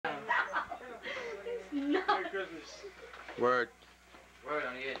Christmas. Word. Word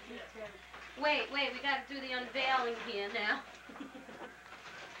on it. Wait, we gotta do the unveiling here now.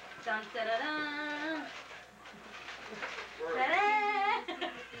 Dun da da da. Ta-da!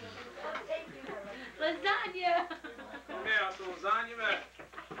 Lasagna! Yeah, some lasagna, man.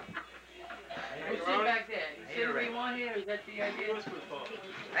 Who's sitting back there? You sitting where you want here? Is that the idea?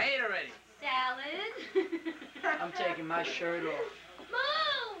 I ate already. Salad. I'm taking my shirt off.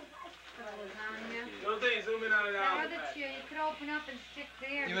 Move! Lasagna. No thing, zoom in out of the That other chair, you could open up and stick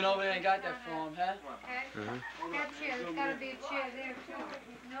there. You went over there and got that for him, huh? Okay. Mm-hmm. That chair, there's gotta be a chair there too.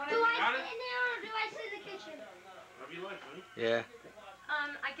 You know what Do I I sit in there or do I sit in the kitchen? Whatever you like, honey. Yeah.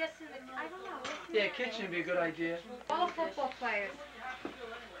 I guess in the, I don't know. Yeah, kitchen would be a good idea. mean? All football players.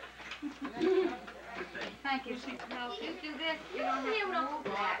 Thank you. Now, if you do this, you don't have to move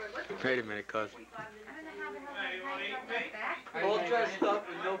that. Wait a minute, cuz. I don't know how the hell they tighten up that back. All dressed up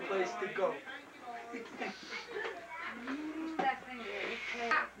with no place to go. That thing there.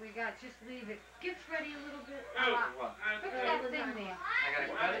 Okay. We got, just leave it. Give Freddie a little bit. Oh, What? Put that thing there. I gotta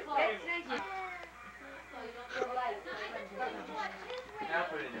cut it? Thank you. Now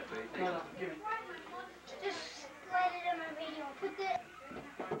put it in there, please. No, no, give it. Just let it in my video. Put the...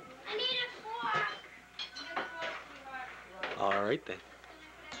 I need a fork. All right then.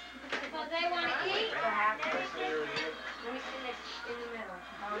 So they want to eat? Let me sit next in the middle.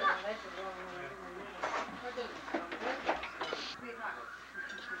 Oh, no, that's the wrong one.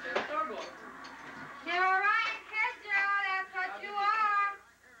 You're all right, kids, that's what you are.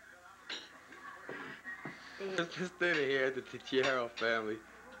 Just dinner here at the Tichero family.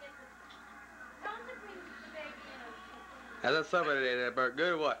 How's that supper today, there, Bert?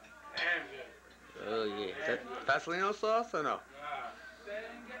 Good or what? Damn good. Oh, yeah. Is that Vaseline sauce or no? Nah.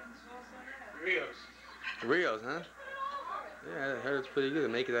 Rios. Rios, huh? Yeah, I heard it's pretty good. They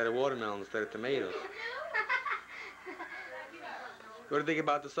make it out of watermelon instead of tomatoes. What do you think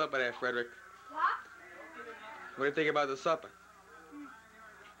about the supper there, Frederick? What? What do you think about the supper?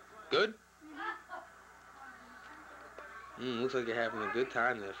 Good? Looks like you're having a good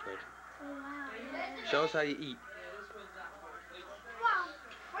time there, Fred. Oh, wow. Show us how you eat. Well,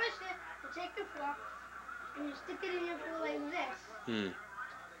 first you take the fork and you stick it in your food like this. And then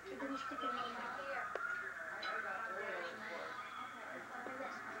you stick it in your mouth.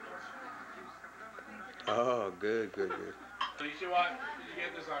 Oh, good, good, good. So you should watch, you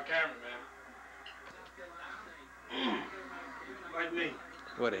get this on camera, man. Like me.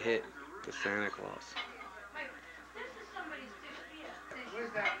 What a hit. The Santa Claus.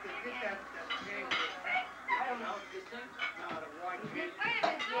 Where's that? Get that thing. I don't know. This thing? No, the white thing. Wait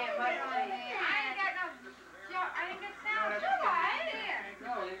a minute, I ain't got no, I didn't get sound, do I? Here.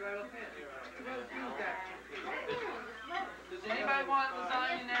 No, it's right up here. Use that. Does anybody want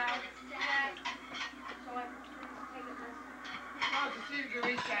lasagna now? Yes. No, to see if you can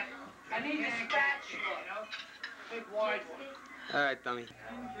reach that. I need a spatula, you know? Big wide one. All right, dummy. I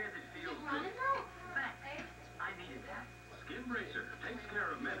needed that. Skin Bracer takes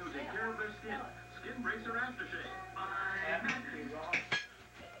care of men who take care of their skin. Skin Bracer Aftershave by Magic.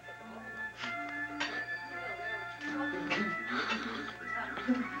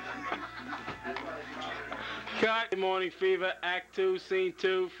 Cut. Morning Fever, Act 2, Scene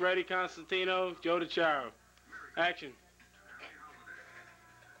 2, Freddie Constantino, Joe DeCharo. Action.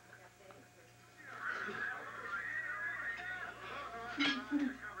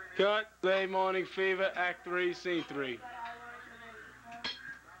 Cut. Day Morning Fever, Act 3, Scene 3.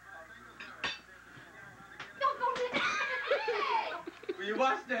 Will you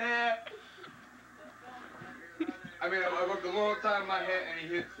wash the hair? I mean, I worked a long time in my hair and he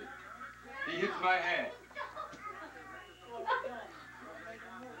hits it. He hits my hair.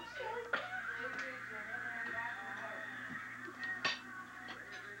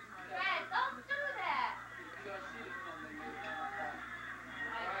 Fred, don't do that.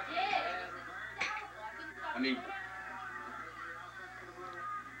 I did. I mean,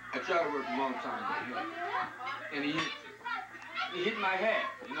 I tried to work a long time with him. And he hit my head,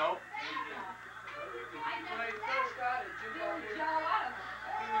 you know? When I first started, Jim over here, he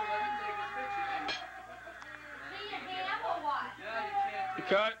wouldn't let me take his pictures. Now you can't.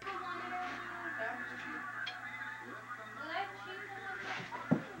 Cut.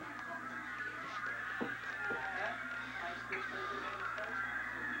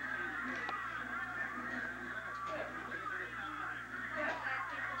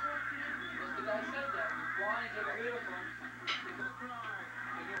 I said that. Blind, they're beautiful.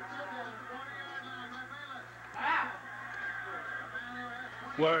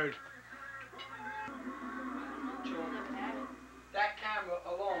 Word. That camera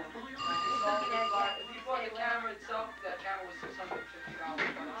alone. If you bought the camera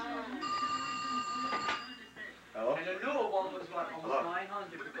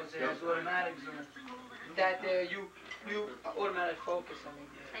automatic zoom. That there, you automatic focus. I mean.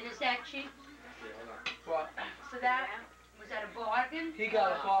 And is that cheap? What? So that, was that a bargain? He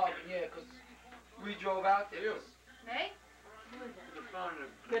got a bargain, yeah, 'cause we drove out there. Me?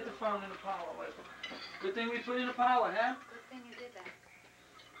 Get the phone in the power, Michael. Good thing we put in the power, huh? Good thing you did that.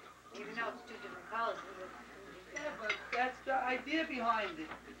 Even though it's two different colors. Yeah, but that's the idea behind it.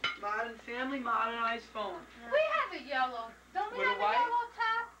 Modern family, modernized phone. We have a yellow. Don't we With a have a white? yellow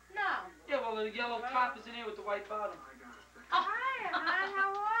top? No. Yeah, well, the yellow top is in here with the white bottom. Hi, hon.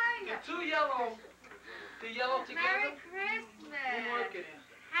 How are you? The two yellow, the yellow together. Merry We're Christmas. working it.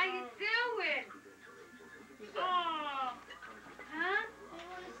 How you doing? Who's that? Oh. Huh?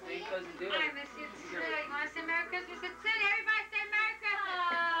 Hey, cousin Dale. I miss you too. You want to say Merry Christmas? It's soon. Everybody say Merry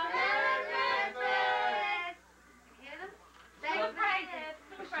Christmas. Merry Christmas. Hear them? Say the presents.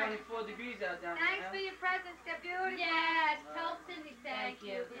 It's 24 degrees out down there. Thanks for your presents. They're beautiful. Yes, tell Cindy thank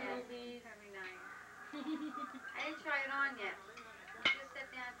you. Yes, Please. very nice. I didn't try it on yet. Just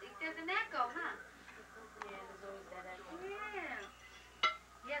sit down. There's an echo, huh? Yeah, there's always that echo. Yeah.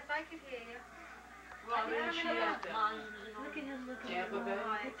 Yes, I could hear you. Well, where is she at then? Look at him looking. Tampa Bay?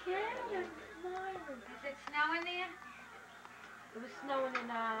 Look at him smiling. Is it snowing there? It was snowing in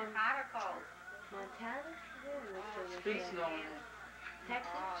Hot or cold? Montana. Yeah, it was snowing. It's big snowing.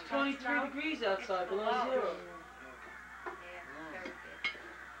 Texas. It's 23 degrees outside, below zero. Yeah, very good.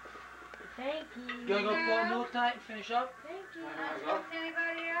 Thank you. You gonna go pour milk tonight and finish up? Thank you. Talk to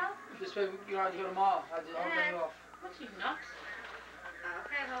anybody else? This way you don't have to go tomorrow. I'll get you off. What's he nuts?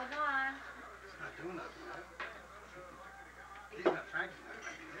 Okay, hold on. It's not doing nothing, right? He's not Frankie.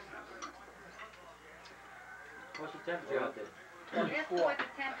 What's the temperature out there? Guess 24. what the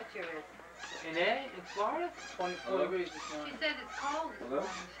temperature is. In there? In Florida? 24 degrees this She morning. said it's cold this Hello?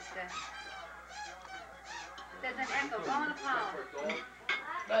 morning, she said. There's an echo. Go on the phone.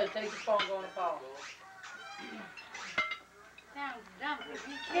 Go ahead, take the phone, go on the power. Sounds dumb. You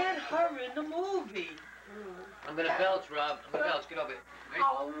can't hurry in the movie. I'm gonna belch, Rob. I'm gonna belch. Get over here.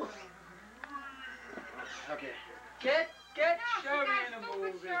 Oh. Okay. Get No, Sherry she in got the a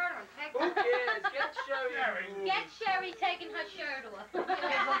movie. stupid shirt on. Take Who cares? Get Sherry in the movie. Get Sherry taking her shirt off. Go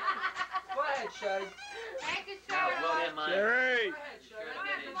ahead, Sherry. Take your Now, shirt blow off. that mine. Jerry! Go ahead, Sherry. Go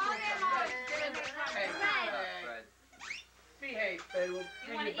ahead, blow them off. Hey, Fred. behave, baby. We'll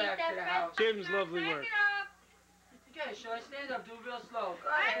bring wanna you back eat to the that, house. Jim's lovely Take work. it off. Okay, Sherry, stand up. Do it real slow. Go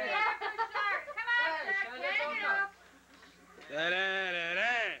Take it ahead. off your shirt. Come on, Go ahead, Jack. Sherry. Take Let's it go. off.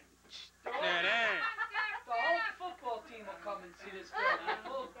 Da-da-da-da. Da-da. The whole football team will come and see this film. Now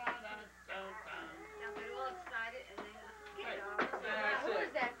we're all excited and then get it off. That's Who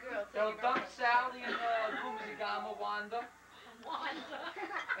it. is that girl? They'll dump Sally and Gumazigama, Wanda,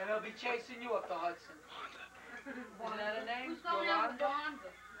 and they'll be chasing you up the Hudson. Isn't that a name? Who's going out with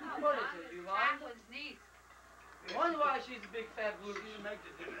Yolanda? Wanda? What is it, Yolanda? Chaplain's niece. I wonder why she's a big fat blue. She didn't make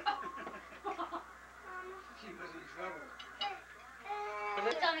the difference. She was in trouble.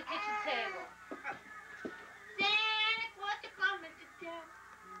 It's on the kitchen table.